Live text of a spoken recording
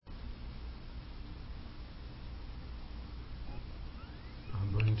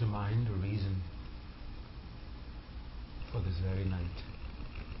to mind a reason for this very night.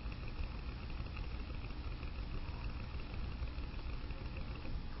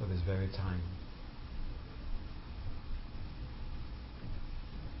 For this very time.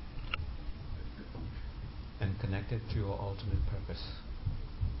 And connect it to your ultimate purpose.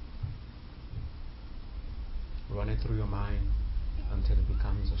 Run it through your mind until it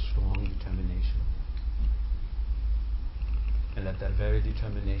becomes a strong determination. And let that very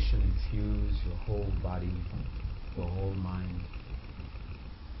determination infuse your whole body, your whole mind.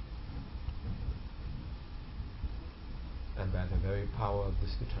 And by the very power of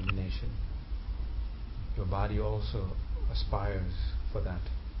this determination, your body also aspires for that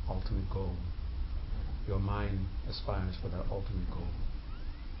ultimate goal. Your mind aspires for that ultimate goal.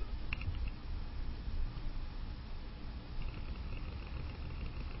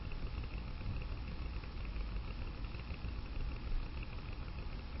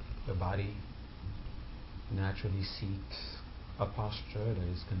 The body naturally seeks a posture that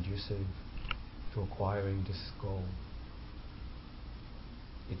is conducive to acquiring this goal.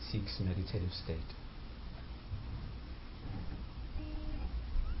 It seeks meditative state.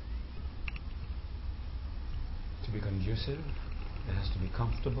 To be conducive, it has to be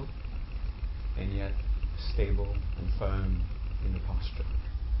comfortable and yet stable and firm in the posture.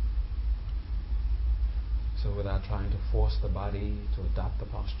 So without trying to force the body to adopt the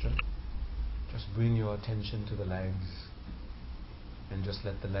posture, just bring your attention to the legs and just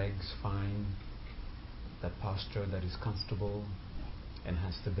let the legs find that posture that is comfortable and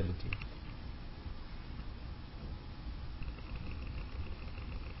has stability.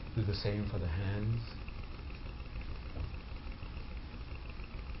 Do the same for the hands.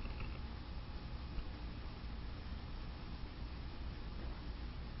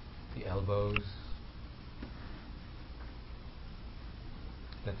 The elbows.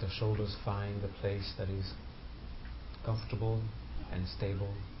 Let the shoulders find the place that is comfortable and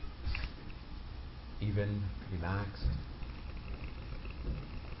stable, even relaxed.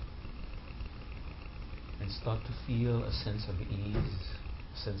 And start to feel a sense of ease,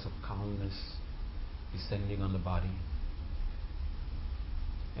 a sense of calmness descending on the body.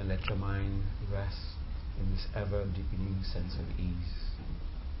 And let your mind rest in this ever-deepening sense of ease.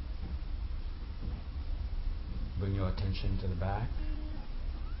 Bring your attention to the back.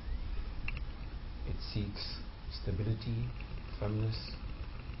 It seeks stability, firmness,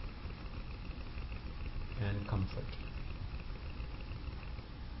 and comfort.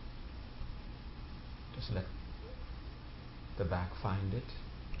 Just let the back find it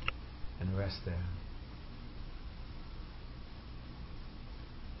and rest there.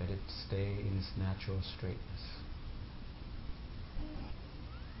 Let it stay in its natural straightness.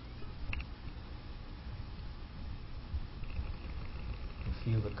 And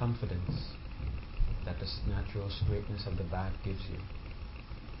feel the confidence that the natural straightness of the back gives you.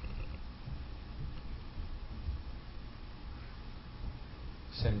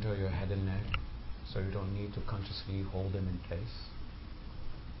 Center your head and neck so you don't need to consciously hold them in place.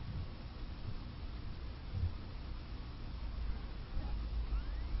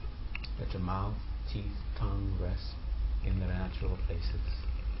 Let your mouth, teeth, tongue rest in their natural places.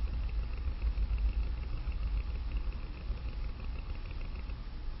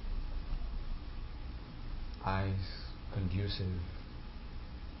 Eyes conducive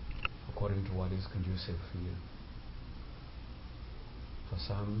according to what is conducive for you. For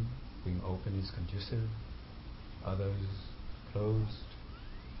some, being open is conducive, others closed,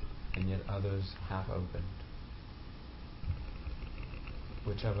 and yet others half opened.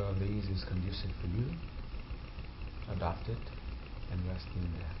 Whichever of these is conducive for you, adopt it and rest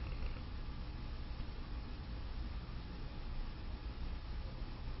in there.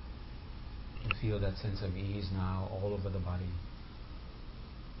 You feel that sense of ease now all over the body.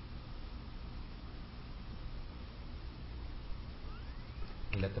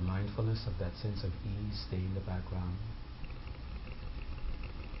 And let the mindfulness of that sense of ease stay in the background.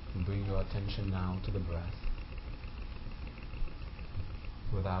 And bring your attention now to the breath.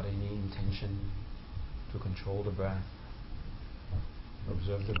 Without any intention to control the breath.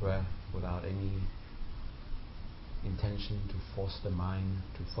 Observe the breath without any intention to force the mind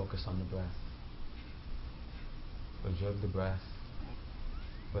to focus on the breath. Observe the breath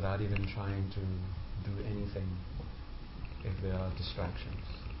without even trying to do anything if there are distractions,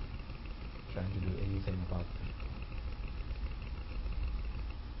 trying to do anything about them.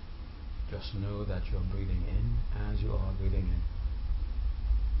 Just know that you are breathing in as you are breathing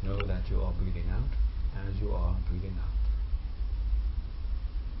in. Know that you are breathing out as you are breathing out.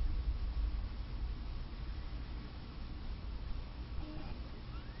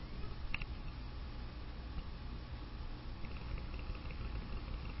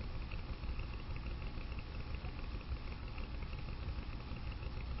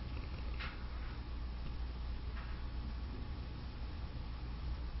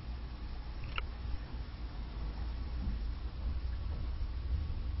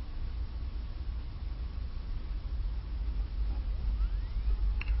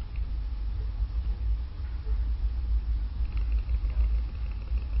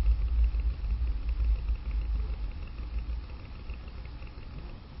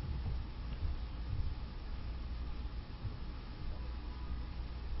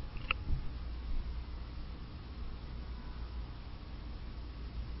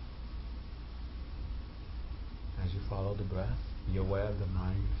 follow the breath, be aware of the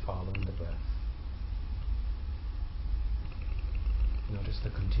mind following the breath. Notice the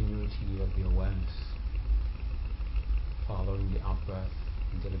continuity of the awareness, following the out-breath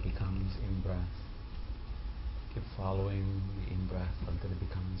until it becomes in-breath. Keep following the in-breath until it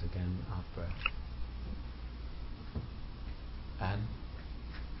becomes again out-breath. And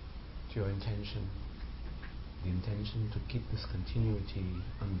to your intention, the intention to keep this continuity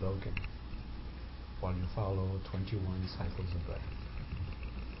unbroken while you follow 21 cycles of breath.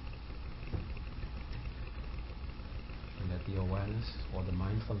 And let the awareness or the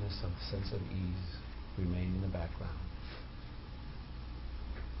mindfulness of the sense of ease remain in the background.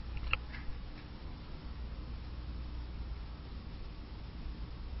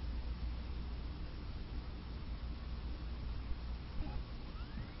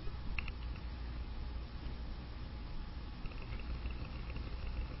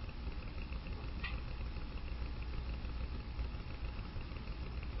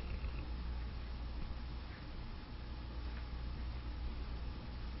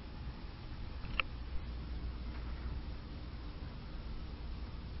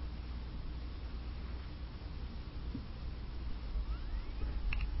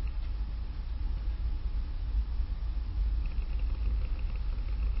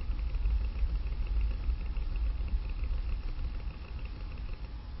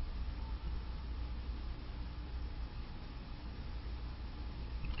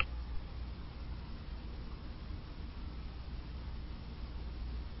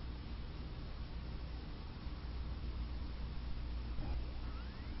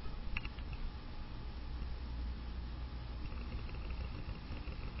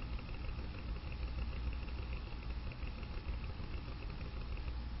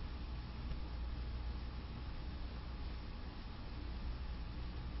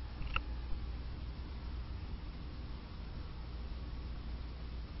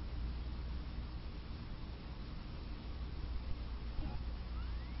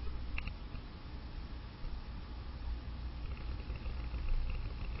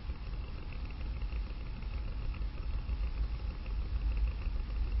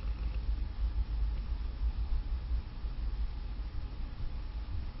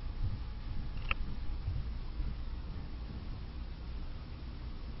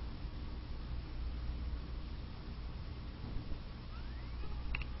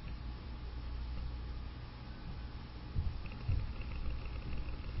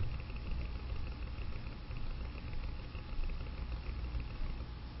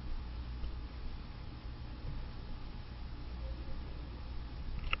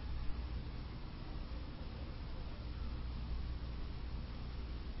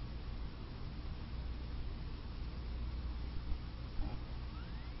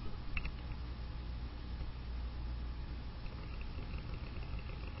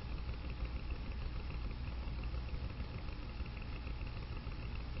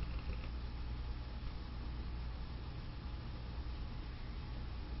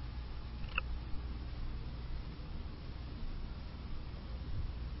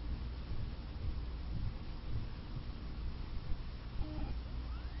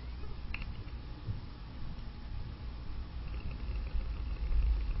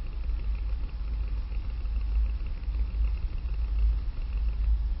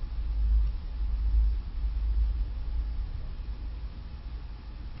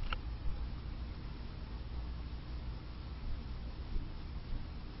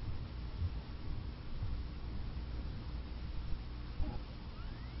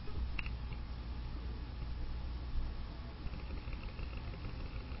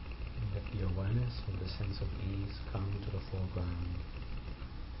 The awareness of the sense of ease come to the foreground.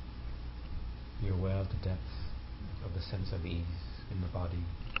 Be aware of the depth of the sense of ease in the body.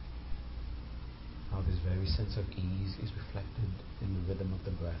 How this very sense of ease is reflected in the rhythm of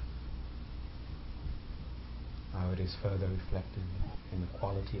the breath. How it is further reflected in the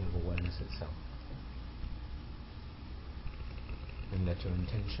quality of awareness itself. And let your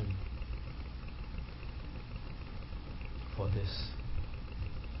intention for this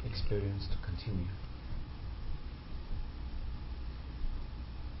experience to continue.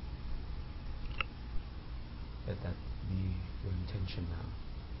 Let that be your intention now.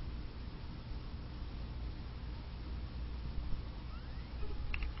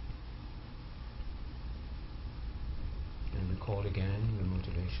 And recall again your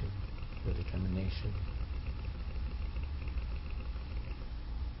motivation, your determination.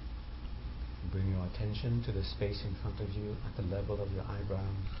 Bring your attention to the space in front of you at the level of your eyebrows,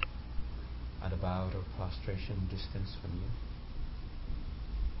 at about a prostration distance from you.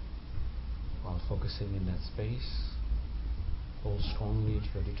 While focusing in that space, Hold strongly to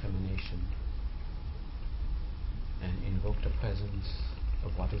your determination and invoke the presence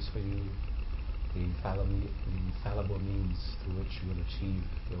of what is for you the infallible means through which you will achieve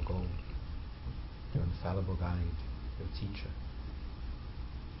your goal, your infallible guide, your teacher.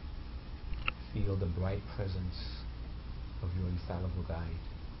 Feel the bright presence of your infallible guide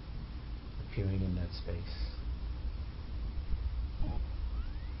appearing in that space.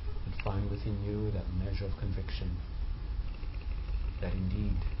 And find within you that measure of conviction that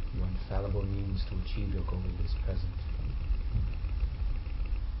indeed your infallible means to achieve your goal is present.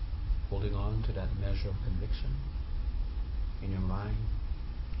 Holding on to that measure of conviction in your mind,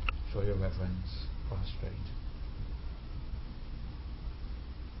 show your reverence, prostrate.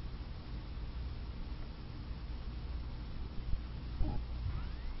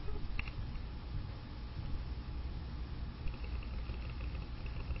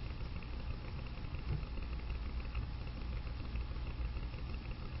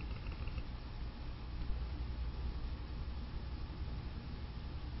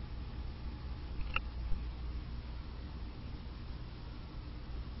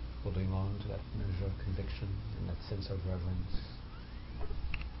 Holding on to that measure of conviction and that sense of reverence.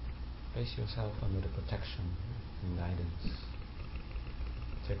 Place yourself under the protection and guidance.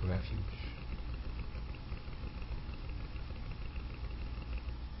 Take refuge.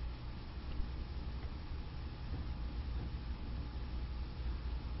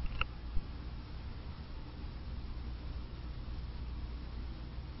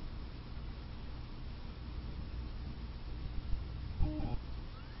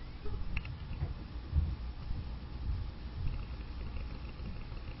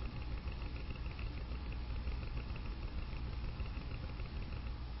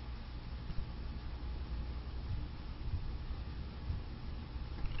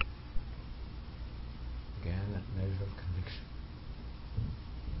 Measure of conviction,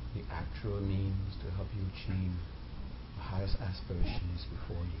 the actual means to help you achieve the highest aspirations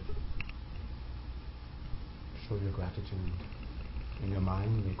before you. Show your gratitude. In your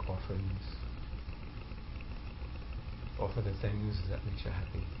mind, make offerings. Offer the things that make you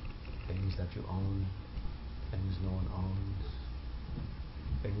happy, things that you own, things no one owns,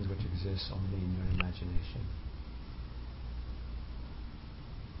 things which exist only in your imagination.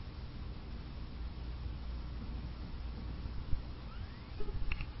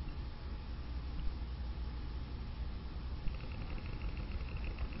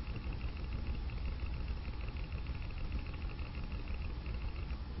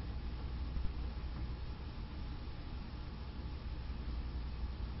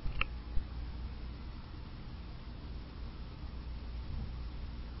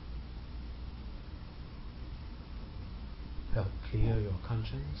 Help clear your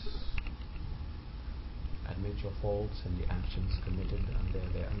conscience. Admit your faults and the actions committed under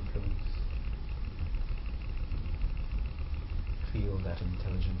their influence. Feel that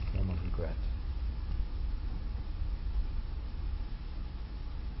intelligent form of regret.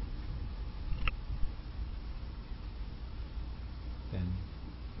 Then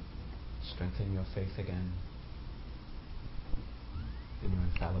strengthen your faith again in your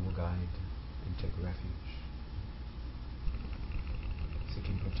infallible guide and take refuge,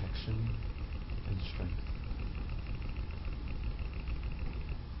 seeking protection and strength.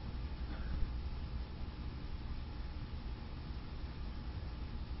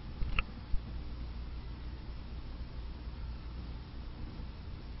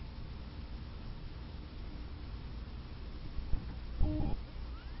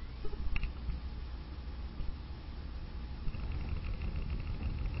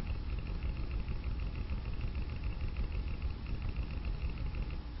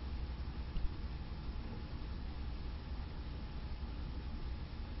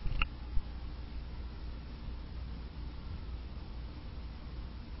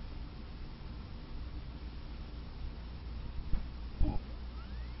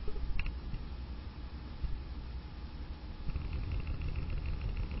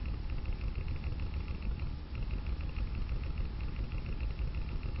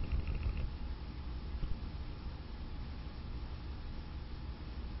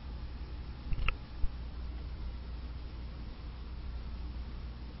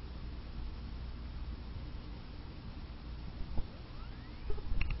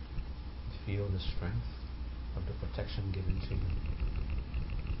 Feel the strength of the protection given to you.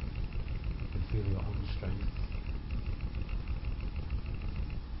 You feel your own strength.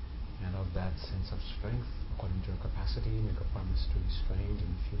 And of that sense of strength, according to your capacity, make a promise to be strange in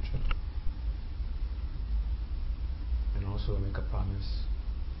the future. And also make a promise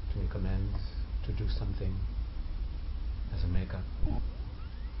to make amends, to do something as a makeup,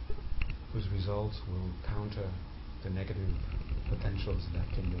 whose results will counter the negative potentials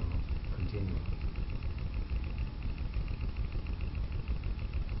left in your continuum.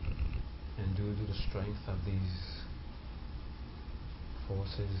 And due to the strength of these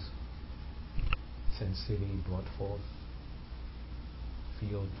forces sensibly brought forth,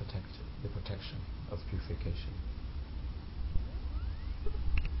 feel the protection of purification.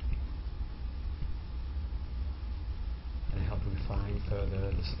 And help refine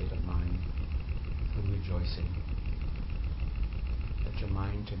further the state of mind through rejoicing. Let your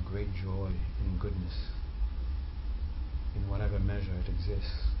mind take great joy in goodness, in whatever measure it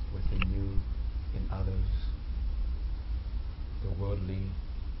exists within you, in others, the worldly,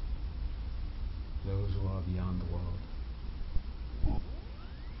 those who are beyond the world.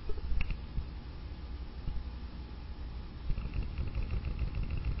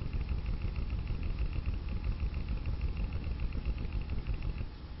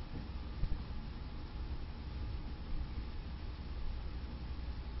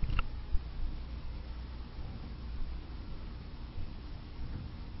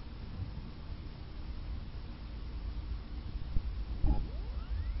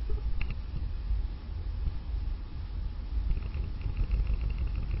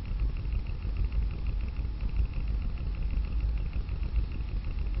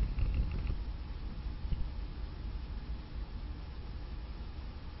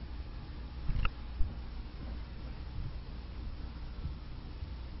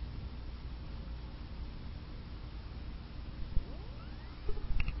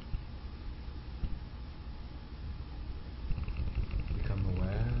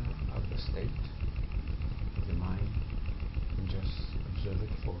 State of your mind and just observe it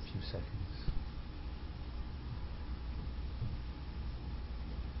for a few seconds.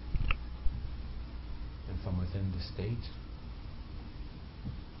 And from within the state,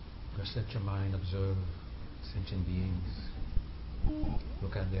 just let your mind observe sentient beings.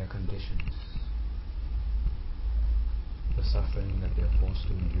 Look at their conditions, the suffering that they are forced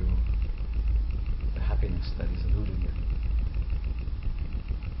to endure, the happiness that is eluding them.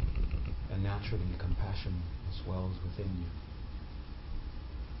 And naturally, compassion swells within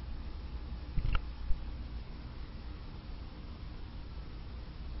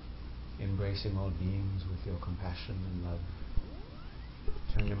you. Embracing all beings with your compassion and love.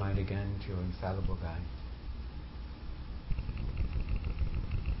 Turn your mind again to your infallible guide.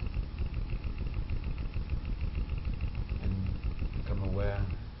 And become aware,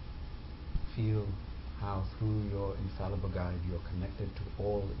 feel how through your infallible guide you are connected to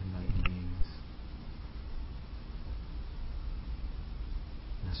all enlightened beings.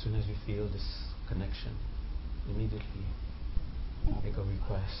 And as soon as you feel this connection, immediately make a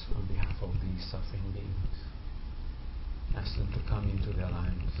request on behalf of these suffering beings. Ask them to come into their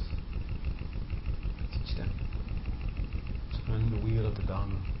lives. Teach them. Turn the wheel of the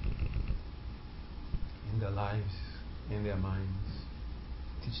Dharma in their lives, in their minds.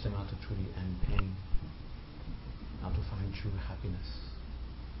 Teach them how to truly end pain, how to find true happiness.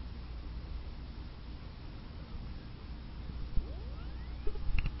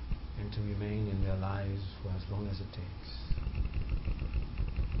 And to remain in their lives for as long as it takes.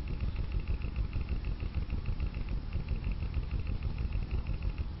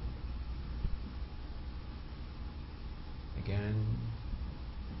 Again,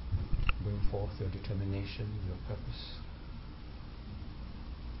 bring forth your determination, your purpose,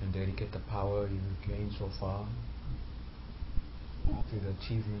 and dedicate the power you've gained so far to the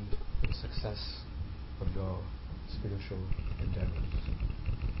achievement, to the success of your spiritual endeavors,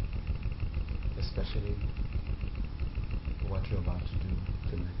 especially what you're about to do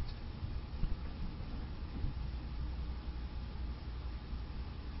tonight.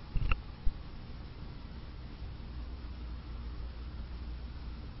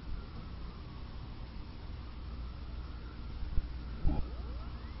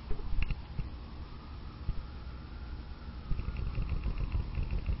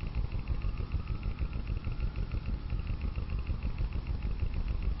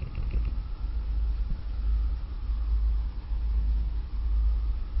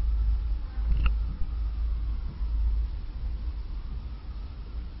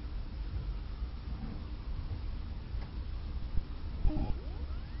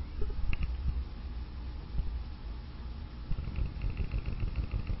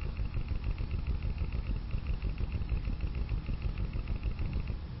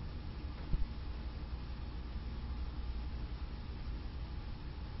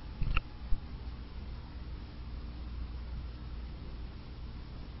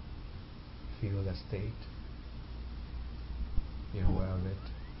 Feel that state Be aware of it.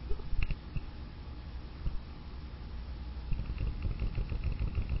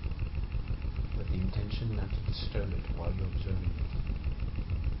 With the intention not to disturb it while you're observing it.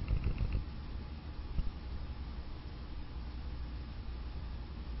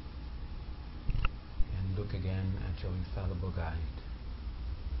 And look again at your infallible guide,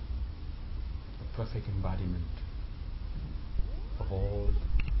 a perfect embodiment of all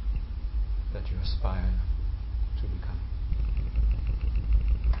that you aspire to become.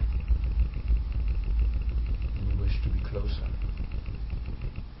 And you wish to be closer.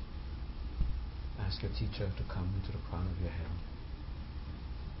 Ask your teacher to come to the crown of your head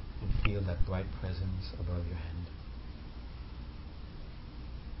and feel that bright presence above your head.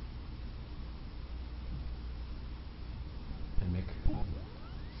 And make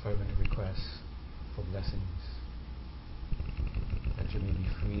fervent requests for blessings, that you may be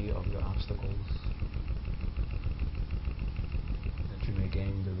free of your obstacles, that you may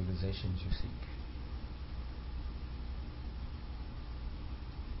gain the realizations you seek.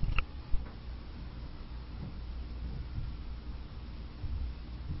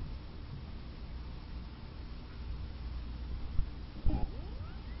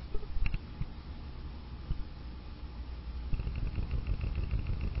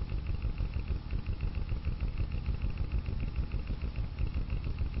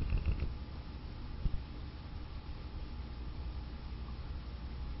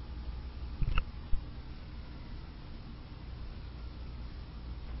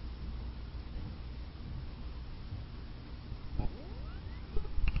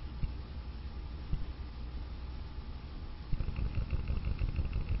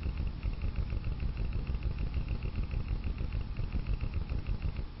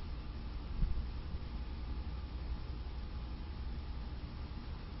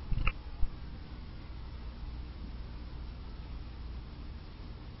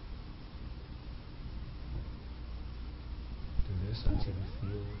 Until you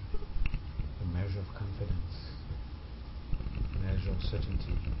feel the measure of confidence, measure of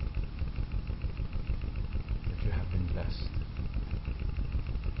certainty that you have been blessed.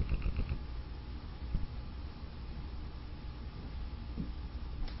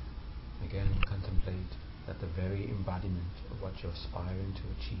 Again, contemplate that the very embodiment of what you're aspiring to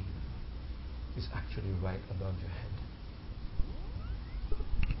achieve is actually right above your head.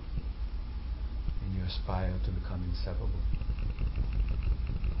 And you aspire to become inseparable.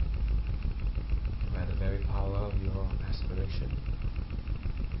 By the very power of your aspiration,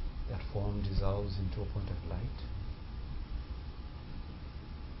 that form dissolves into a point of light,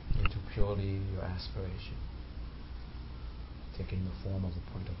 into purely your aspiration, taking the form of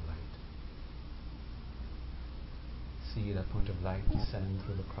a point of light. See that point of light descend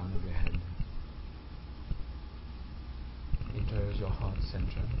through the crown of your head, enters your heart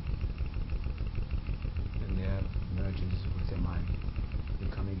center, and there merges with your mind,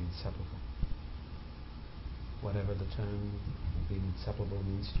 becoming inseparable. Whatever the term being inseparable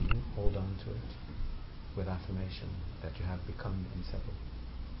means to you, hold on to it with affirmation that you have become inseparable.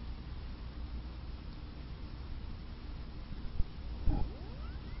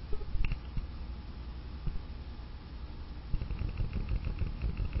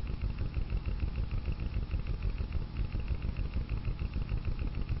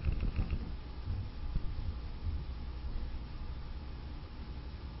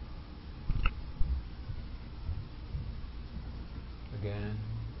 Again,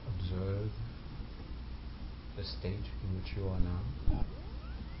 observe the state in which you are now.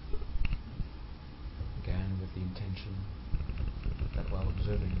 Again, with the intention that while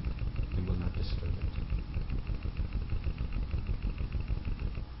observing it, you will not disturb it.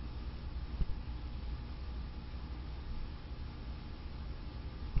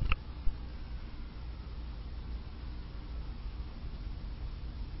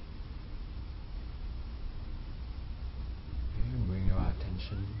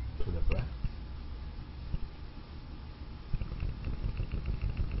 To the breath.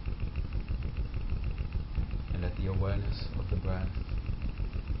 And let the awareness of the breath,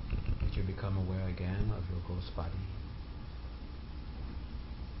 that you become aware again of your gross body.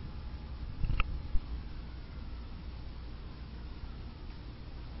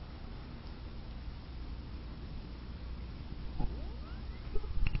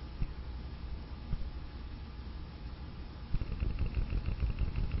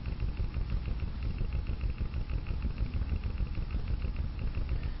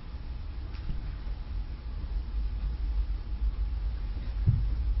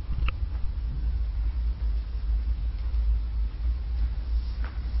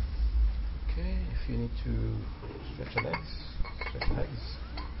 If you need to stretch your legs, Stretch legs.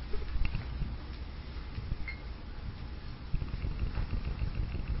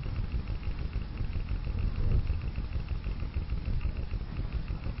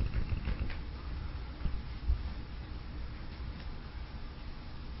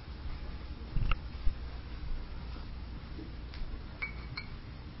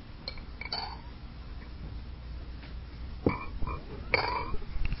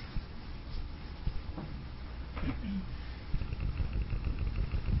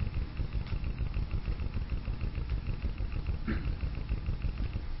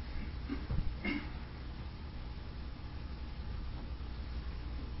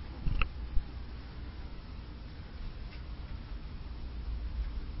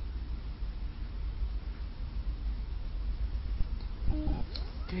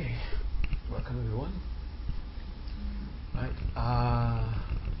 Okay, welcome everyone. Right,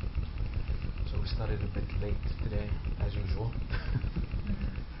 so we started a bit late today, as usual.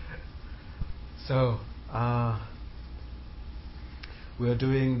 So, we are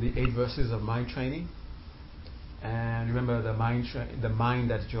doing the 8 verses of mind training. And remember, the mind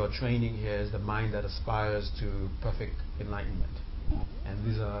that you're training here is the mind that aspires to perfect enlightenment. And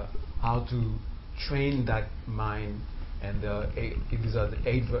these are how to train that mind. And these are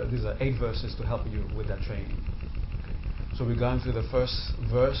 8 verses to help you with that training. Okay. So we've gone through the first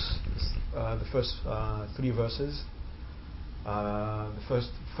verse, the first 3 verses. The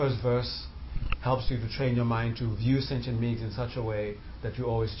first verse helps you to train your mind to view sentient beings in such a way that you're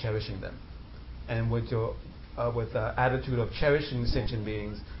always cherishing them. And with the attitude of cherishing sentient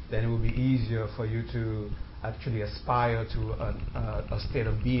beings, then it will be easier for you to actually aspire to a state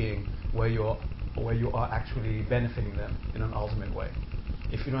of being where you are actually benefiting them in an ultimate way.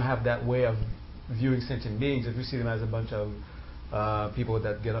 If you don't have that way of viewing sentient beings, if you see them as a bunch of people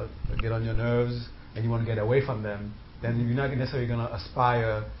that get on your nerves and you want to get away from them, then you're not necessarily going to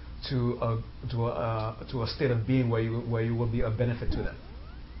aspire to a state of being where you will be a benefit to them.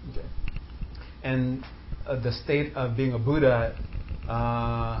 Okay. And the state of being a Buddha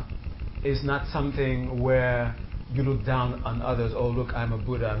is not something where you look down on others. Oh, look, I'm a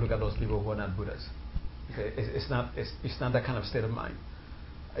Buddha. Look at those people who are not Buddhas. Okay, it's not that kind of state of mind.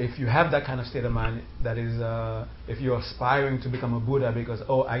 If you have that kind of state of mind, that is, if you're aspiring to become a Buddha because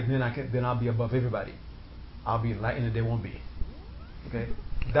then I'll be above everybody. I'll be enlightened and they won't be. Okay,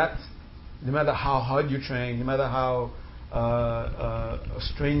 that's no matter how hard you train, no matter how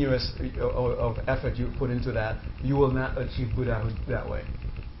strenuous of effort you put into that, you will not achieve Buddhahood that way.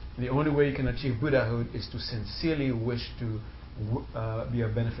 The only way you can achieve Buddhahood is to sincerely wish to be a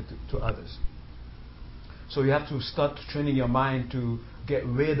benefit to others. So you have to start training your mind to get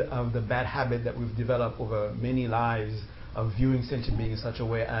rid of the bad habit that we've developed over many lives of viewing sentient beings in such a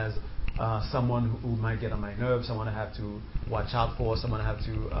way as someone who might get on my nerves, someone I have to watch out for, someone I have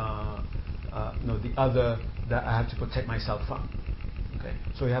to, the other that I have to protect myself from. Okay,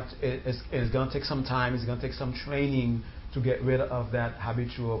 so you have to, it's going to take some time. It's going to take some training to get rid of that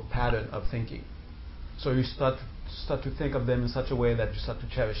habitual pattern of thinking. So you start to think of them in such a way that you start to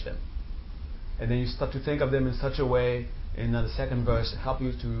cherish them. And then you start to think of them in such a way, in the second verse, help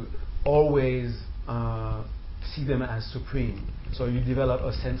you to always see them as supreme. So you develop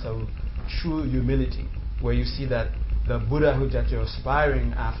a sense of true humility, where you see that the Buddhahood that you're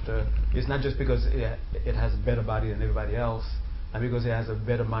aspiring after is not just because it has a better body than everybody else, and because it has a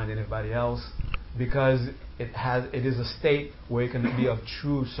better mind than everybody else, because it is a state where it can be of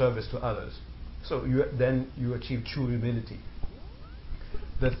true service to others. So then you achieve true humility.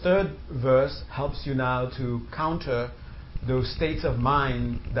 The third verse helps you now to counter those states of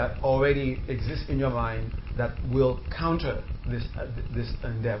mind that already exist in your mind that will counter this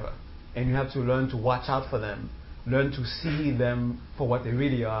endeavor. And you have to learn to watch out for them, learn to see them for what they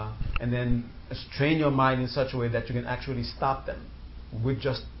really are, and then train your mind in such a way that you can actually stop them with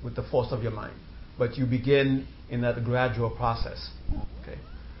the force of your mind. But you begin in that gradual process. Okay.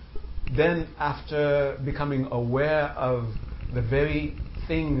 Then, after becoming aware of the very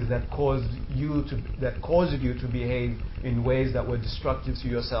things that caused you to behave in ways that were destructive to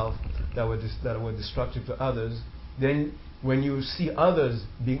yourself, that were destructive to others, then when you see others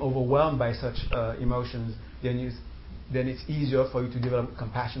being overwhelmed by such emotions, then it's easier for you to develop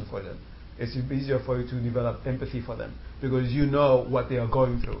compassion for them. It's easier for you to develop empathy for them because you know what they are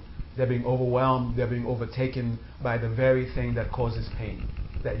going through. They're being overwhelmed, they're being overtaken by the very thing that causes pain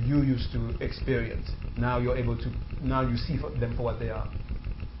that you used to experience. Now you see them for what they are.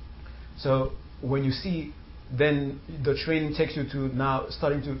 So when you see, then the training takes you to now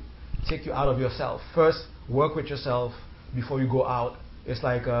starting to take you out of yourself. First, work with yourself before you go out. It's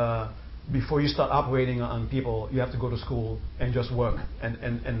like before you start operating on people, you have to go to school and just work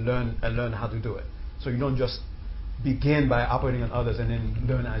and learn how to do it. So you don't just begin by operating on others and then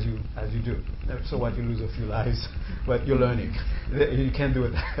learn as you do. So what, you lose a few lives, but you're learning. You can't do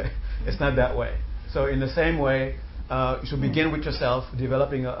it. It's not that way. So in the same way, you should begin with yourself,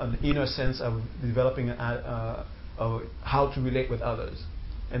 developing an inner sense of developing of how to relate with others.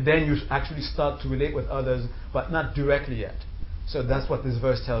 And then you actually start to relate with others, but not directly yet. So that's what this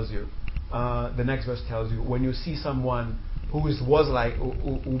verse tells you. The next verse tells you, when you see someone who is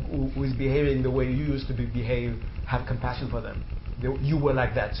behaving the way you used to behave, have compassion for them. You were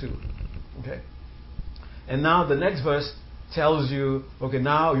like that too. Okay. And now the next verse tells you, okay,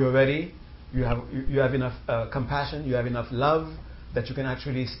 now you're ready. You have enough compassion. You have enough love that you can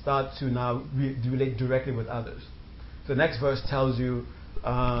actually start to now relate directly with others. The next verse tells you,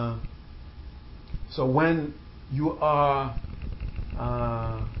 so when you are,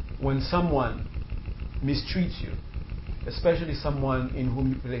 when someone mistreats you, especially someone in whom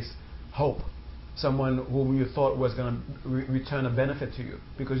you place hope, someone whom you thought was going to return a benefit to you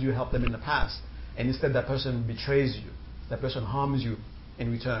because you helped them in the past, and instead that person betrays you, that person harms you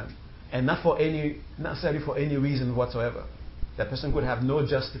in return, and not necessarily for any reason whatsoever. That person could have no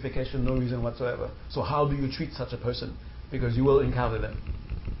justification, no reason whatsoever. So how do you treat such a person? Because you will encounter them.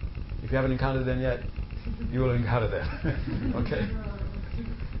 If you haven't encountered them yet, you will encounter them. Okay?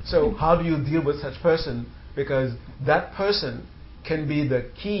 So how do you deal with such person? Because that person can be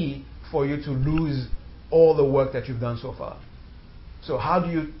the key for you to lose all the work that you've done so far. So how do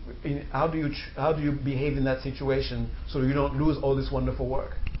you behave in that situation so you don't lose all this wonderful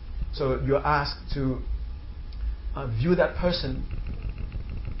work? So you're asked to view that person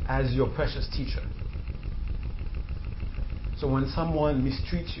as your precious teacher. So when someone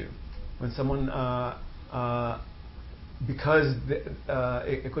mistreats you, when someone because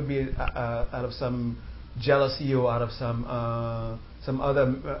it could be out of some jealousy or out of some other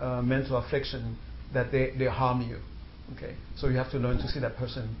mental affliction that they harm you. Okay, so you have to learn to see that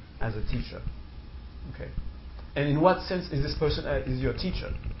person as a teacher. Okay, and in what sense is this person is your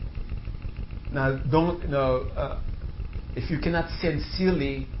teacher? Now, if you cannot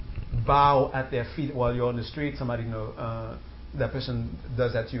sincerely bow at their feet while you're on the street, somebody that person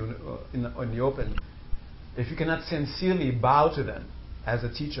does that to you in the open. If you cannot sincerely bow to them as a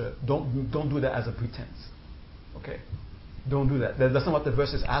teacher, don't do that as a pretense. Okay, don't do that. That's not what the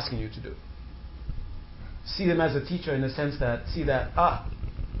verse is asking you to do. See them as a teacher in the sense that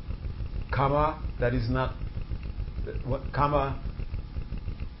karma, that is not what karma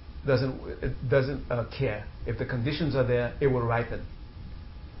doesn't care. If the conditions are there, it will ripen.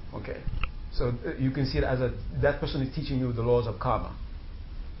 Okay, so you can see it as that person is teaching you the laws of karma.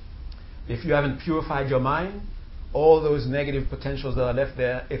 If you haven't purified your mind, all those negative potentials that are left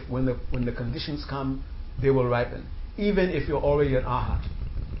there, when the conditions come, they will ripen. Even if you're already an arhat.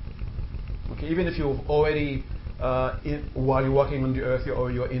 Okay, even if you've already while you're walking on the earth,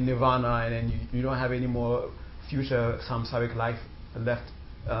 you're in nirvana, and then you don't have any more future samsaric life left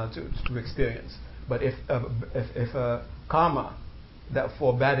to experience. But if karma that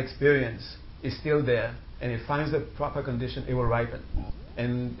for bad experience is still there and it finds the proper condition, it will ripen.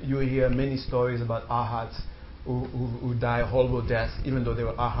 And you hear many stories about arhats who die horrible deaths even though they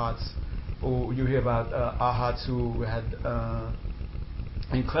were arhats. Or you hear about arhats who had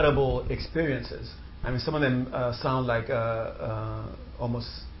incredible experiences. I mean, some of them sound like almost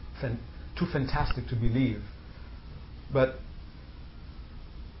too fantastic to believe. But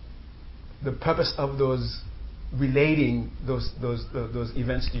the purpose of those relating those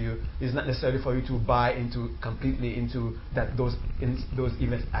events to you is not necessarily for you to buy completely into that those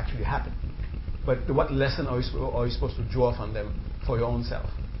events actually happen. But what lesson are you supposed to draw from them for your own self?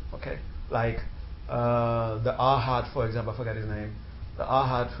 Okay, like the arhat, for example, I forgot his name. The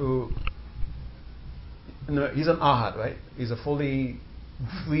arhat he's an arhat, right? He's a fully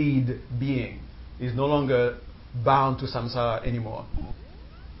freed being. He's no longer bound to samsara anymore.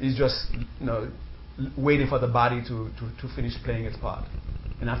 He's just waiting for the body to finish playing its part.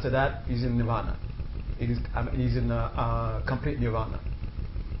 And after that, he's in nirvana. He's in complete nirvana.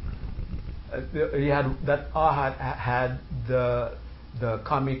 That arhat had the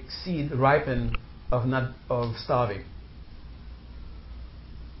karmic seed ripen of starving.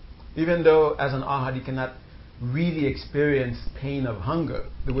 Even though as an arhat he cannot really experience pain of hunger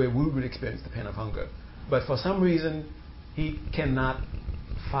the way we would experience the pain of hunger, but for some reason he cannot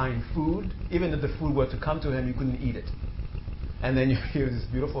find food. Even if the food were to come to him, he couldn't eat it. And then you hear these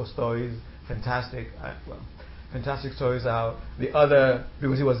beautiful stories, fantastic. fantastic stories how the other,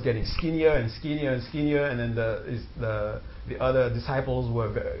 because he was getting skinnier and skinnier and skinnier, and then the other disciples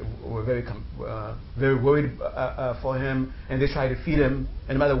were very worried for him, and they tried to feed him,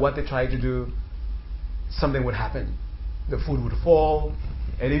 and no matter what they tried to do, something would happen. The food would fall,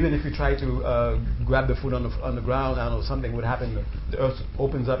 and even if you try to grab the food on the ground, I don't know, something would happen. The earth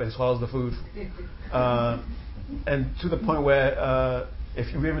opens up and swallows the food, and to the point where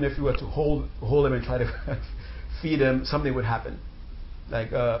even if you were to hold him and try to feed him, something would happen.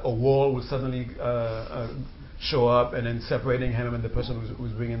 Like a wall would suddenly show up and then separating him and the person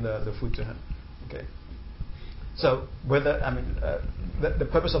who's bringing the food to him. Okay. So the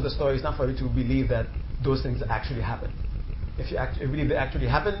purpose of the story is not for you to believe that those things actually happen. If you believe they actually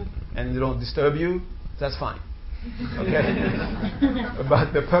happen and they don't disturb you, that's fine. Okay.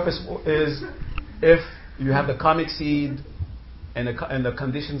 But the purpose is, if you have the karmic seed and the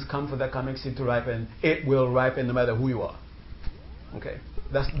conditions come for that karmic seed to ripen, it will ripen no matter who you are. Okay.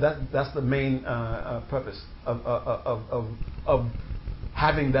 That's the main purpose of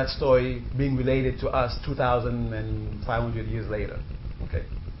having that story being related to us 2,500 years later. Okay.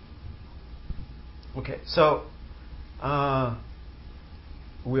 Okay. So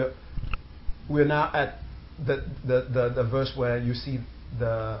we're now at the verse where you see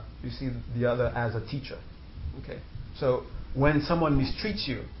the other as a teacher. Okay. So when someone mistreats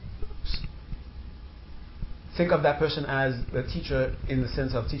you, think of that person as the teacher in the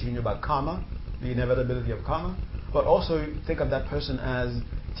sense of teaching you about karma, the inevitability of karma, but also think of that person as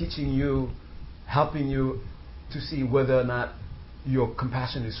teaching you, helping you to see whether or not your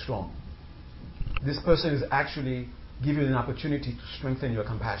compassion is strong. This person is actually giving you an opportunity to strengthen your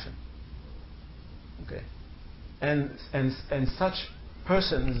compassion. Okay. And such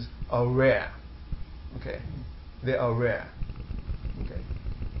persons are rare. Okay. They are rare. Okay.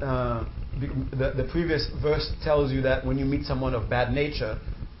 The previous verse tells you that when you meet someone of bad nature,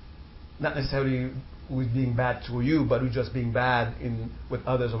 not necessarily who's being bad to you, but who's just being bad with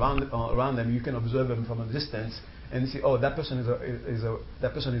others around them, you can observe them from a distance and see, oh, that person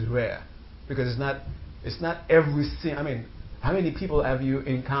is rare, because it's not everything. I mean, how many people have you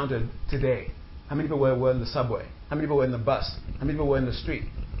encountered today? How many people were in the subway? How many people were in the bus? How many people were in the street?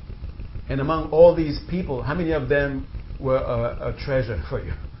 And among all these people, how many of them were a treasure for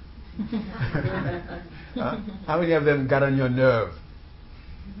you? How many of them got on your nerve?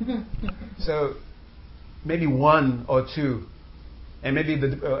 So maybe one or two, and maybe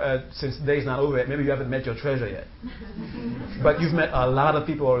since the day is not over yet, maybe you haven't met your treasure yet. But you've met a lot of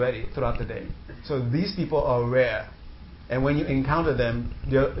people already throughout the day. So these people are rare, and when you encounter them,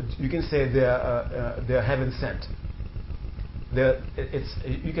 you can say they're heaven sent.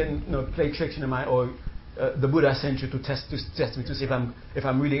 You can play tricks in your mind, or the Buddha sent you to test me to see if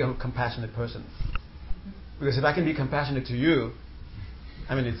I'm really a compassionate person. Because if I can be compassionate to you,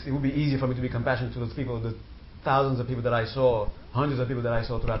 I mean, it would be easy for me to be compassionate to those people, the thousands of people that I saw, hundreds of people that I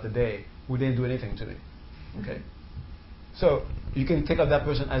saw throughout the day who didn't do anything to me. Okay? So you can take up that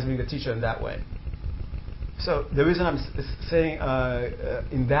person as being the teacher in that way. So the reason I'm saying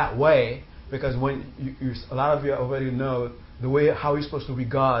in that way, because when a lot of you already know the way how you're supposed to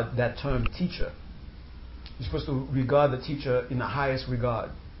regard that term teacher. You're supposed to regard the teacher in the highest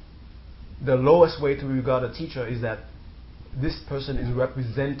regard. The lowest way to regard a teacher is that this person is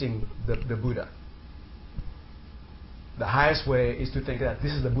representing the Buddha. The highest way is to think that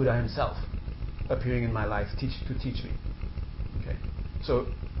this is the Buddha himself appearing in my life to teach me. Okay. So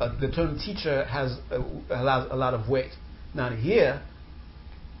the term teacher has a lot of weight. Now here,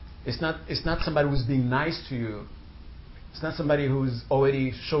 it's not somebody who's being nice to you. It's not somebody who's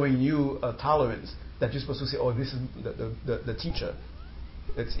already showing you a tolerance that you're supposed to say, oh, this is the teacher.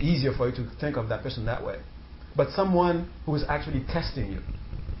 It's easier for you to think of that person that way. But someone who is actually testing you.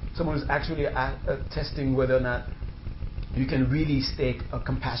 Someone who's actually testing whether or not you can really stay a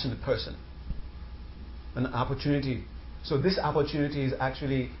compassionate person. An opportunity. So this opportunity is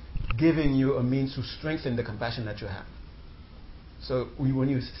actually giving you a means to strengthen the compassion that you have. So when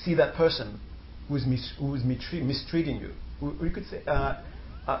you see that person who is mistreating you, we could say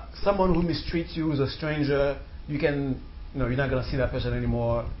someone who mistreats you, who's a stranger, you're not going to see that person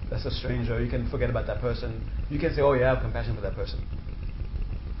anymore. That's a stranger. You can forget about that person. You can say, oh, yeah, I have compassion for that person.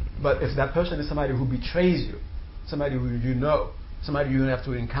 But if that person is somebody who betrays you, somebody who you know, somebody you have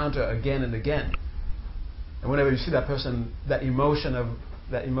to encounter again and again, and whenever you see that person, that emotion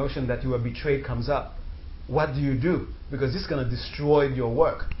that you were betrayed comes up, what do? Because this is going to destroy your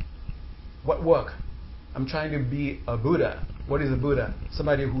work. What work? I'm trying to be a Buddha. What is a Buddha?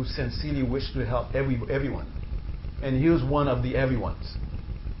 Somebody who sincerely wishes to help everyone. And he was one of the everyones.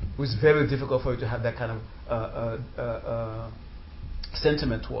 It was very difficult for you to have that kind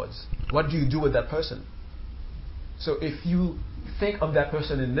sentiment towards? What do you do with that person? So if you think of that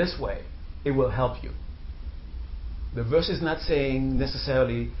person in this way, it will help you. The verse is not saying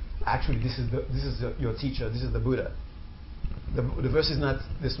necessarily, actually, this is your teacher, this is the Buddha.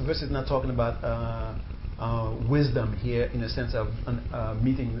 This verse is not talking about wisdom here in the sense of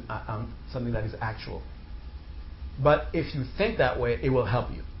meeting something that is actual. But if you think that way, it will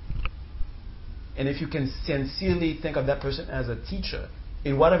help you. And if you can sincerely think of that person as a teacher,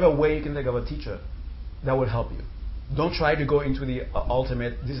 in whatever way you can think of a teacher, that will help you. Don't try to go into the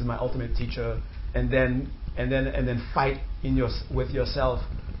ultimate, this is my ultimate teacher, and then fight with yourself.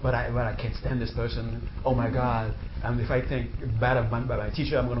 But I can't stand this person. Oh my God! If I think bad about my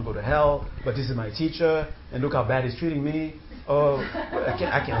teacher, I'm going to go to hell. But this is my teacher, and look how bad he's treating me. Oh, I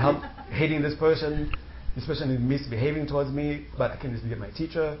can't help hating this person. This person is misbehaving towards me, but I can just get my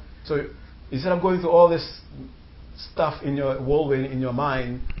teacher. So instead of going through all this stuff in your whirlwind in your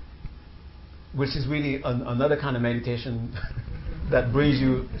mind, which is really another kind of meditation that brings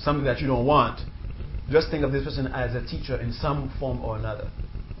you something that you don't want, just think of this person as a teacher in some form or another.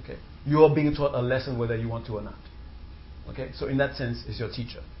 Okay, you are being taught a lesson whether you want to or not. Okay, so in that sense, it's your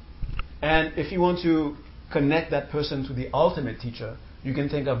teacher. And if you want to connect that person to the ultimate teacher, you can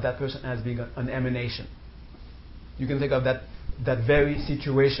think of that person as being an emanation. You can think of that very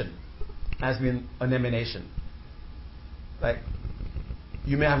situation as being an emanation. Like,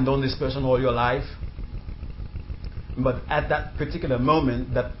 you may have known this person all your life, but at that particular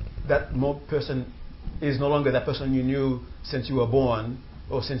moment, that person is no longer that person you knew since you were born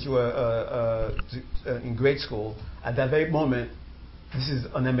or since you were in grade school. At that very moment, this is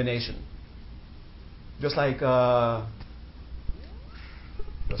an emanation. Just like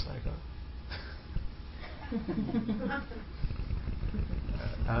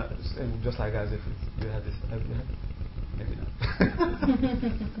and just like as if you had this, maybe not.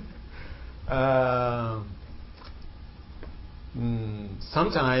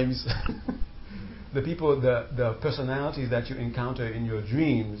 Sometimes the personalities that you encounter in your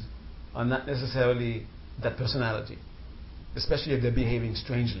dreams are not necessarily that personality, especially if they're behaving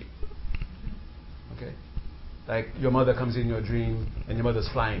strangely. Okay, like your mother comes in your dream and your mother's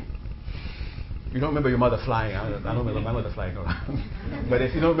flying. You don't remember your mother flying. I don't remember my mother flying around. But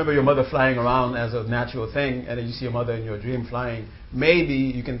if you don't remember your mother flying around as a natural thing, and then you see your mother in your dream flying, maybe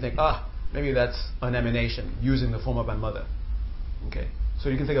you can think, maybe that's an emanation using the form of my mother. Okay, so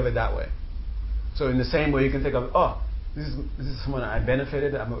you can think of it that way. So in the same way, you can think of, this is someone I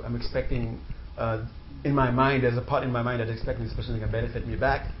benefited. I'm expecting, in my mind, there's a part in my mind that's expecting this person to benefit me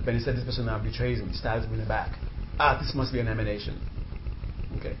back. But instead, this person now betrays me, stabs me in the back. This must be an emanation.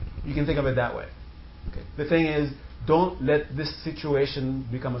 Okay, you can think of it that way. Okay. The thing is, don't let this situation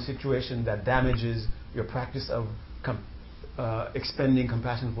become a situation that damages your practice of expending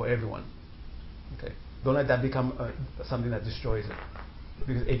compassion for everyone. Okay. Don't let that become something that destroys it,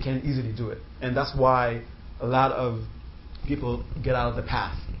 because it can easily do it. And that's why a lot of people get out of the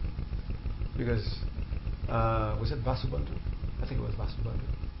path. Because, was it Vasubandhu? I think it was Vasubandhu.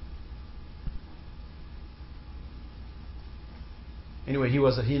 Anyway, he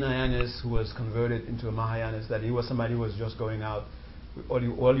was a Hinayanist who was converted into a Mahayanist. That he was somebody who was just going out. All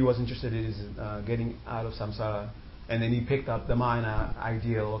he was interested in is getting out of samsara. And then he picked up the Mahayana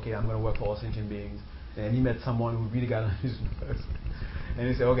ideal. Okay, I'm going to work for all sentient beings. And he met someone who really got on his nerves. And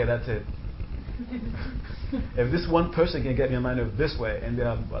he said, okay, that's it. If this one person can get me mind this way, and there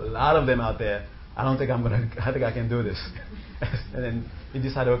are a lot of them out there, I think I can do this. And then he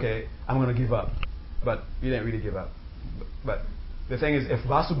decided, okay, I'm going to give up. But he didn't really give up. But the thing is, if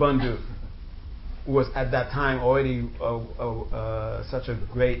Vasubandhu was at that time already such a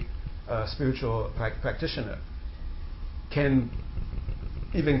great spiritual practitioner, can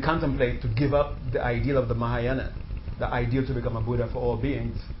even contemplate to give up the ideal of the Mahayana, the ideal to become a Buddha for all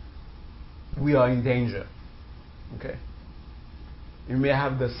beings, we are in danger. Okay? You may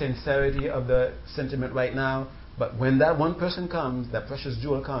have the sincerity of the sentiment right now, but when that one person comes, that precious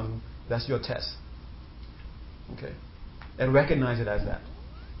jewel comes, that's your test. Okay? And recognize it as that,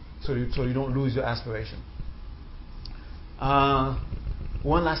 so you don't lose your aspiration.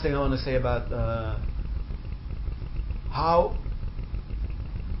 One last thing I want to say about how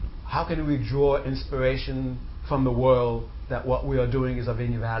can we draw inspiration from the world that what we are doing is of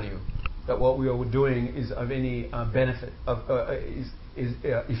any value, that what we are doing is of any benefit, is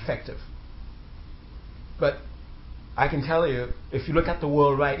effective. But I can tell you, if you look at the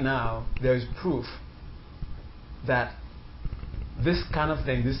world right now, there is proof that this kind of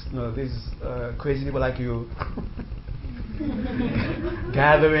thing, these crazy people like you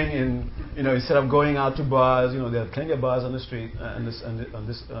gathering in instead of going out to bars, there are plenty of bars on the street, on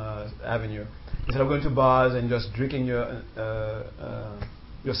this avenue. Instead of going to bars and just drinking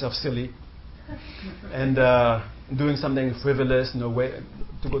yourself silly, and doing something frivolous, to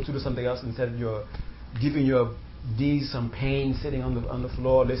go to do something else, instead you're giving your knees some pain, sitting on the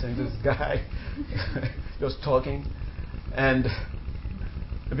floor, listening to this guy just talking, and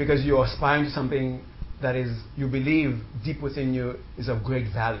because you're aspiring to something that is, you believe deep within you, is of great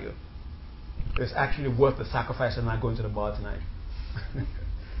value. It's actually worth the sacrifice of not going to the bar tonight.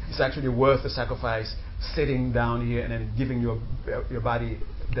 It's actually worth the sacrifice sitting down here and then giving your body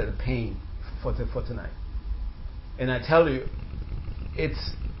the pain for tonight. And I tell you,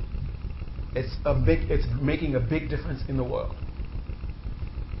 it's making a big difference in the world.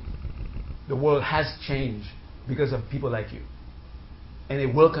 The world has changed because of people like you. And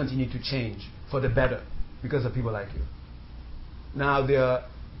it will continue to change for the better because of people like you. Now,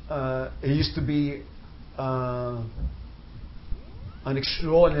 it used to be an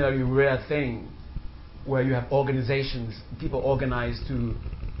extraordinarily rare thing where you have organizations, people organized to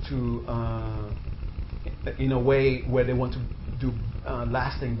in a way where they want to do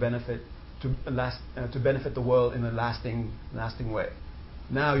lasting benefit, to benefit the world in a lasting way.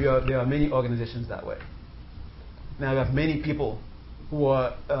 Now there are many organizations that way. Now you have many people who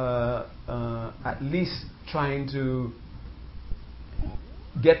are at least trying to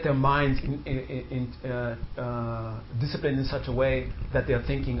get their minds disciplined in such a way that they are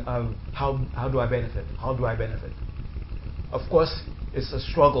thinking of how do I benefit? How do I benefit? Of course, it's a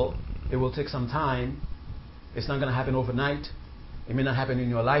struggle. It will take some time. It's not going to happen overnight. It may not happen in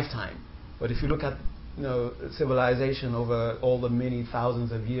your lifetime. But if you look at civilization over all the many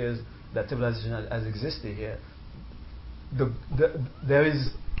thousands of years that civilization has existed here, there is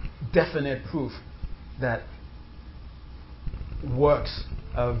definite proof that works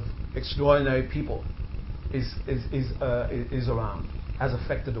of extraordinary people is around, has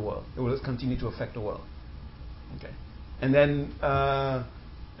affected the world. It will continue to affect the world. Okay, and then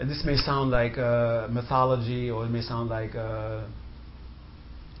and this may sound like mythology, or it may sound like a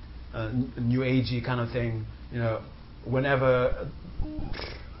new agey kind of thing. Whenever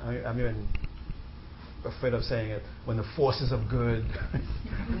I'm even afraid of saying it, when the forces of good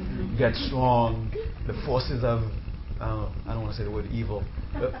get strong, the forces of I don't want to say the word evil.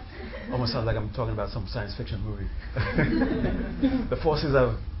 Almost sounds like I'm talking about some science fiction movie. The forces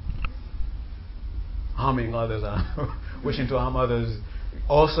of harming others, wishing to harm others,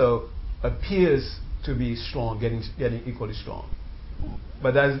 also appears to be strong, getting equally strong.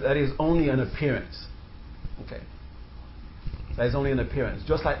 But that is only an appearance. Okay. That is only an appearance.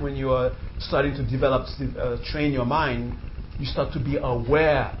 Just like when you are starting to develop, train your mind, you start to be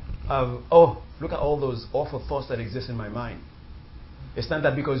aware of, look at all those awful thoughts that exist in my mind. It's not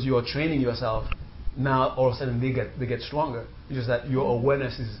that because you are training yourself, now all of a sudden they get stronger. It's just that your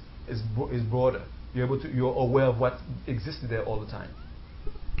awareness is broader. You're aware of what existed there all the time.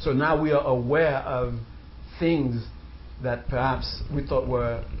 So now we are aware of things that perhaps we thought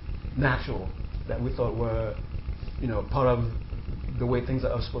were natural, that we thought were, part of the way things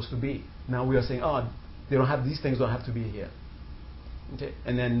are supposed to be. Now we are saying, these things don't have to be here. Okay,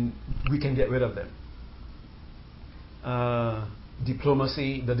 and then we can get rid of them.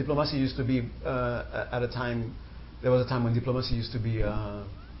 Diplomacy. The diplomacy used to be at a time. There was a time when diplomacy used to be.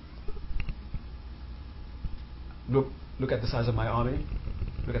 Look at the size of my army.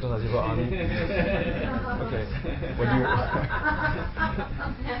 Look at the size of your army. Okay. What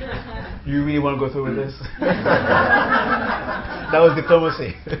do you really want to go through with this? That was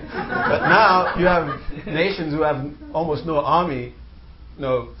diplomacy. But now you have nations who have almost no army.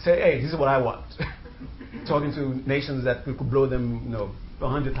 Say, hey, this is what I want. Talking to nations that could blow them,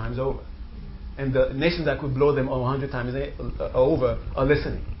 100 times over. And the nations that could blow them 100 times over are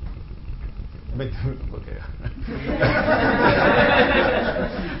listening. Okay.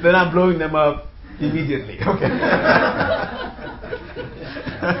 They're not blowing them up immediately. Okay.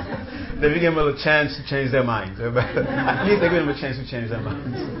 They give them a chance to change their minds. At least they give them a chance to change their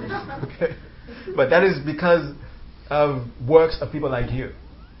minds. Okay. But that is because of works of people like you.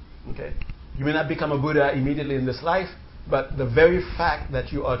 Okay. You may not become a Buddha immediately in this life, but the very fact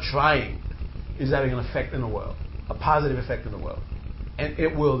that you are trying is having an effect in the world, a positive effect in the world. And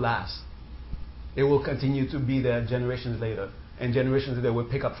it will last. It will continue to be there generations later. And generations later will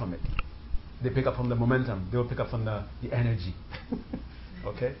pick up from it. They pick up from the momentum. They will pick up from the energy.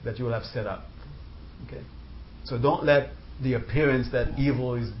 Okay? That you will have set up. Okay? So don't let the appearance that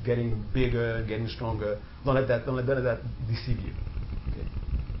evil is getting bigger, getting stronger, don't let that deceive you. Okay?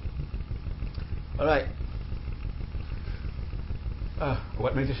 All right.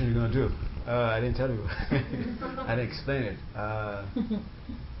 What meditation are you going to do? I didn't tell you. I didn't explain it.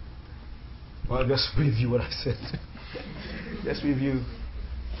 Well, just review what I said. Just review.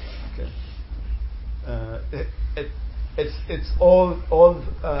 Okay. It's all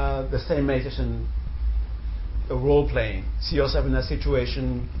the same meditation. Role playing. See yourself in that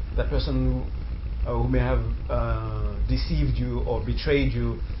situation. That person who may have deceived you or betrayed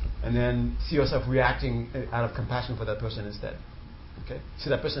you, and then see yourself reacting out of compassion for that person instead. Okay. See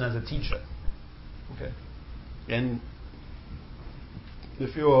that person as a teacher. Okay. And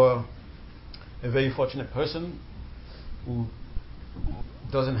if you're a very fortunate person who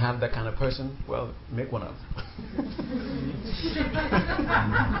doesn't have that kind of person, well, make one up.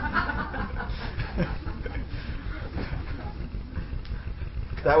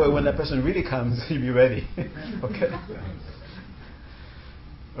 That way, when that person really comes, you'll be ready. Okay?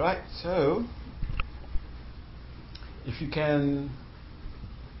 Right, so, if you can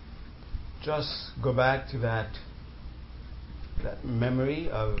just go back to that memory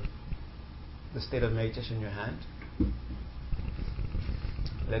of the state of meditation in your hand.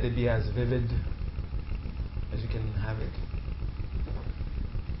 Let it be as vivid as you can have it.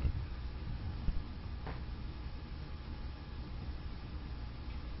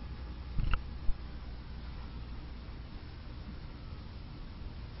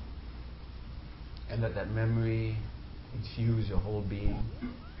 And let that memory infuse your whole being,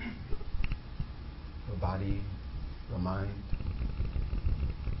 your body, your mind.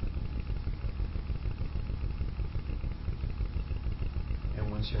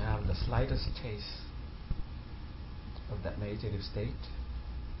 And once you have the slightest taste of that meditative state,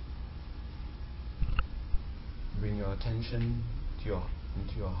 bring your attention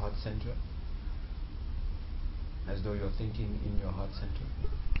into your heart center, as though you're thinking in your heart center.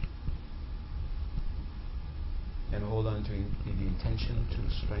 And hold on to the intention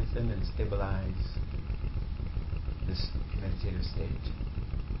to strengthen and stabilize this meditative state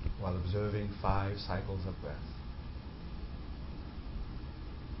while observing 5 cycles of breath.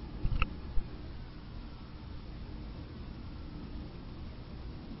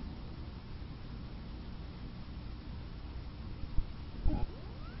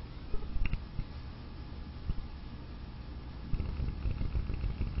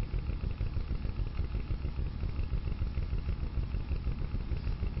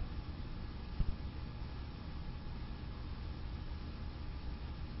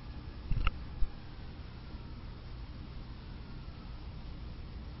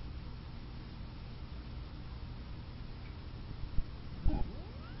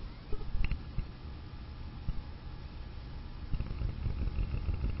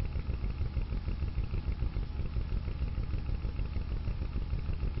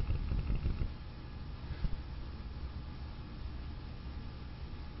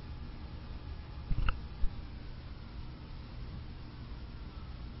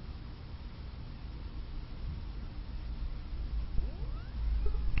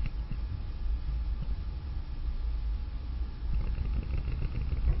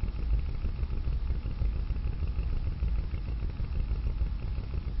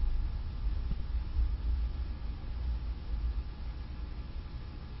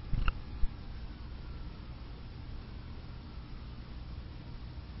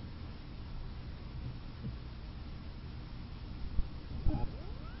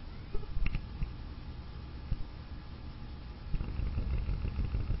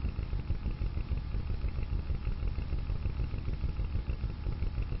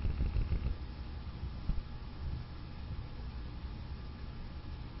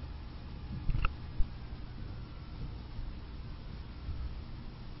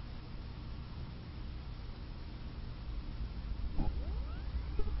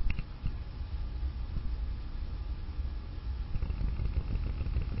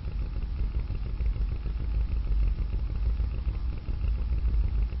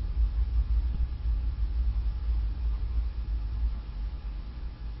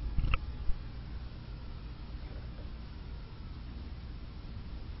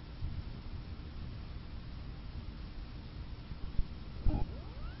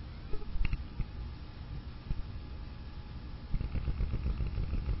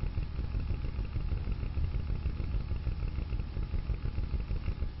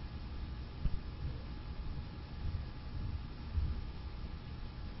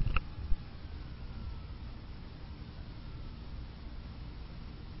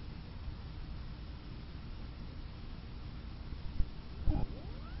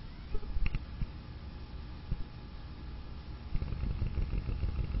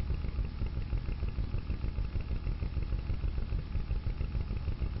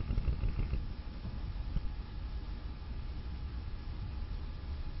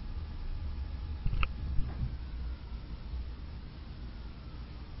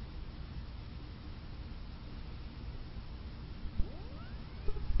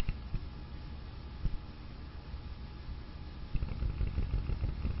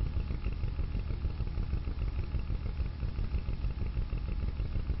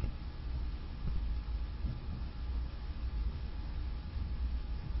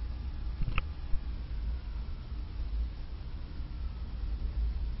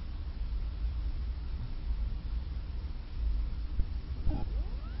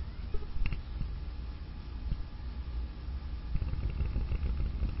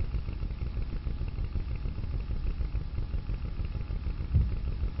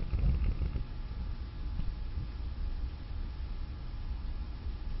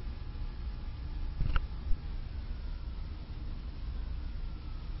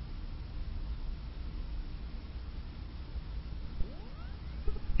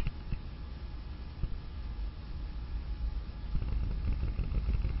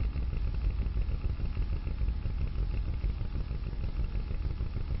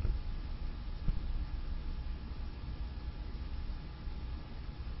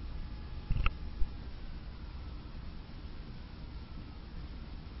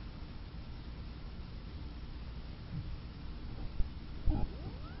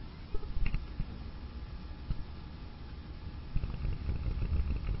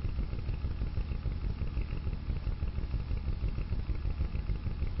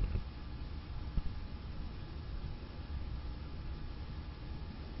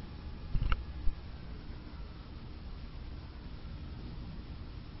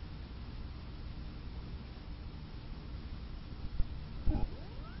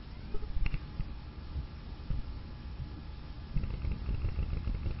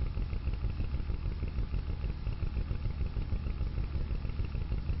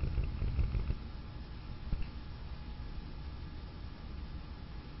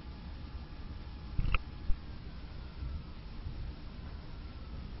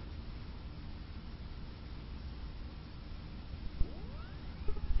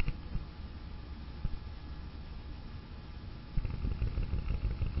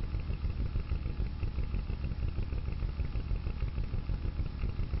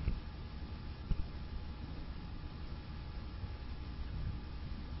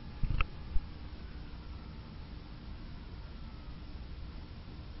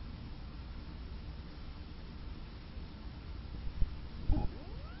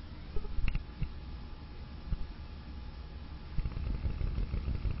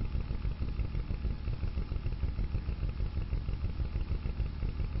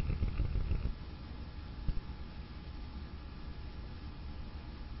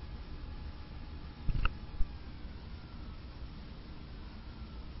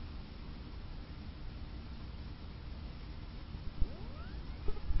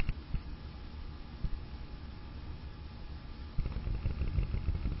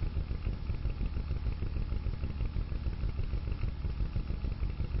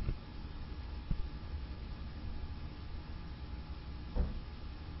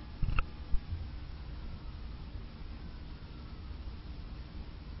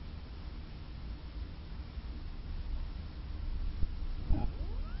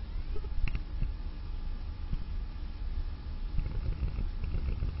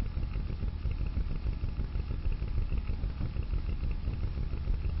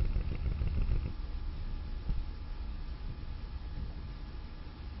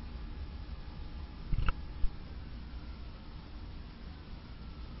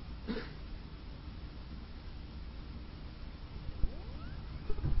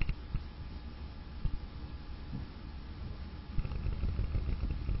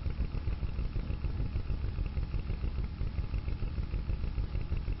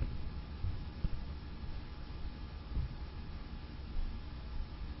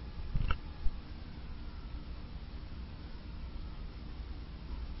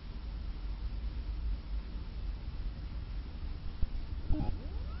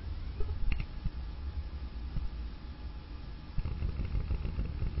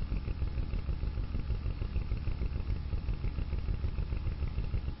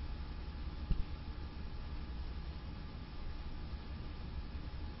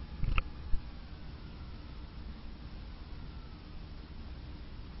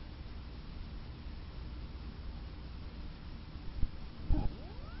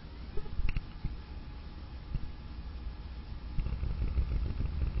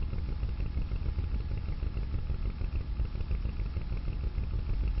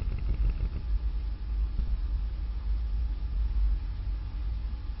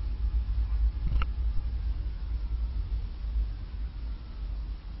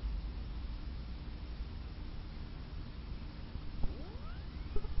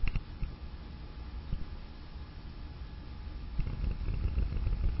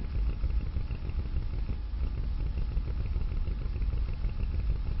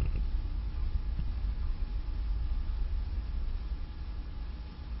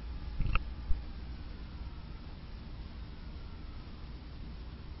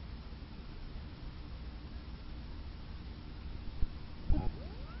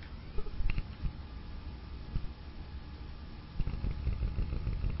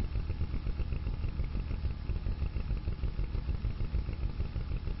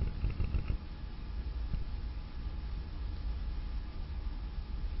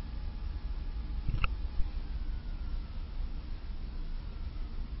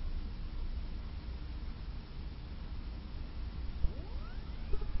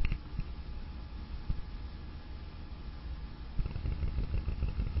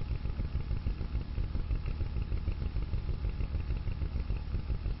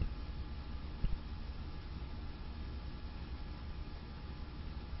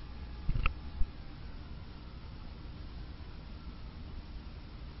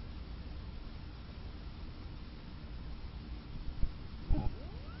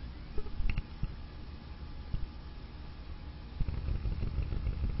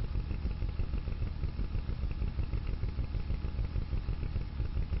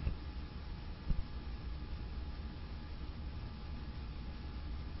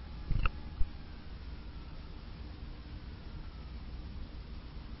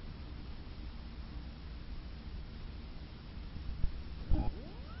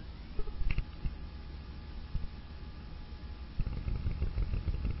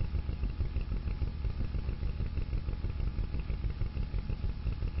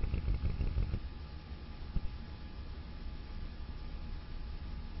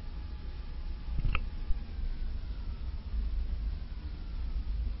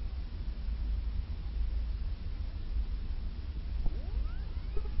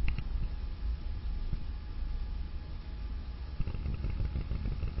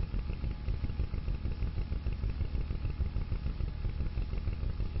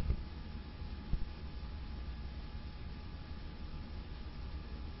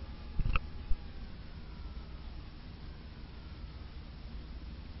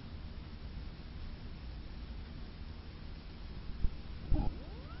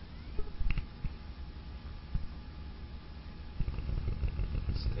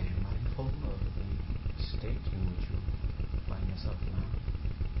 yourself now.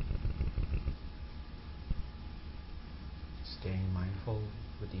 Staying mindful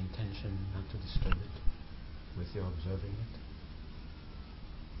with the intention not to disturb it with your observing it.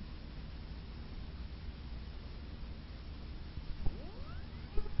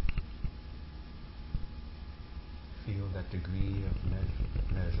 Feel that degree of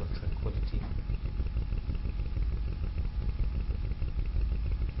measure of tranquility.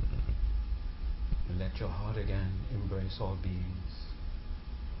 And let your heart again embrace all beings.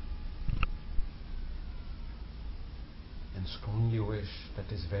 And strongly wish that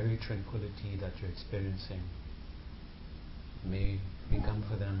this very tranquility that you're experiencing may become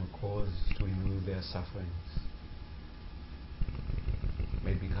for them a cause to remove their sufferings.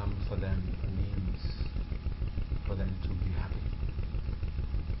 May become for them a means for them to be happy.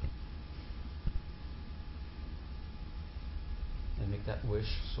 And make that wish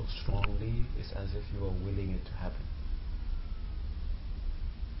so strongly, it's as if you are willing it to happen.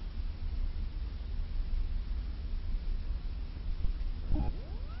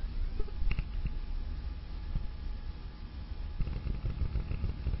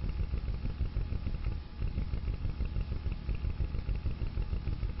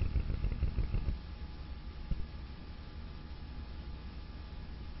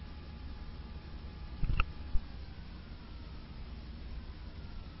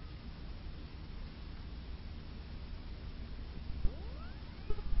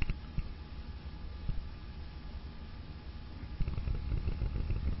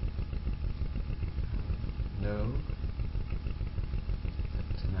 Know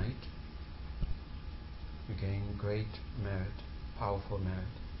that tonight you gain great merit, powerful merit,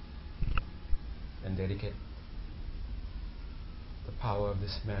 and dedicate the power of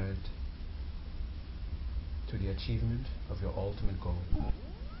this merit to the achievement of your ultimate goal.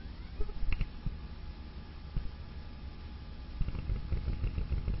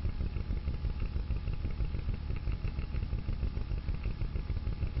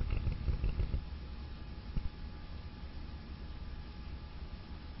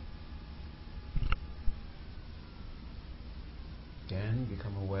 Again,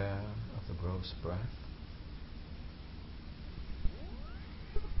 become aware of the gross breath.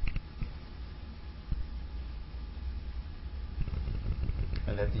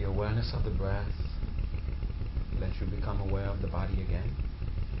 And let the awareness of the breath let you become aware of the body again.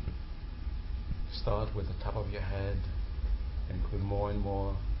 Start with the top of your head, include more and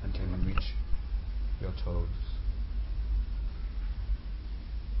more until you reach your toes.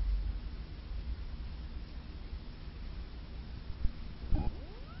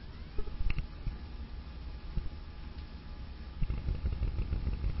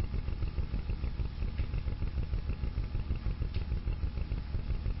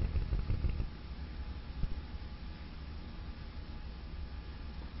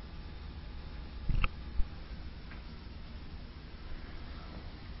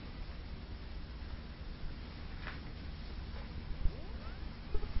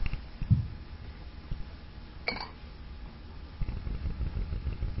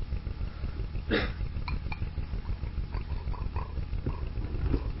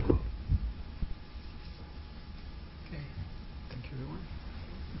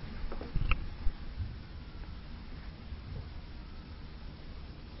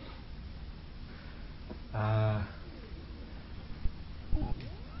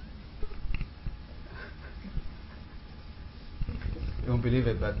 You won't believe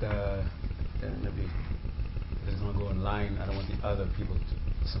it, but maybe if it's going to go online, I don't want the other people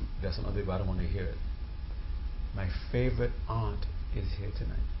to. There's some other people I don't want to hear it. My favorite aunt is here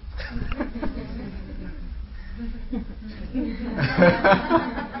tonight.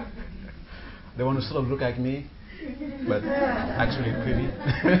 They want to sort of look like me, but actually pretty.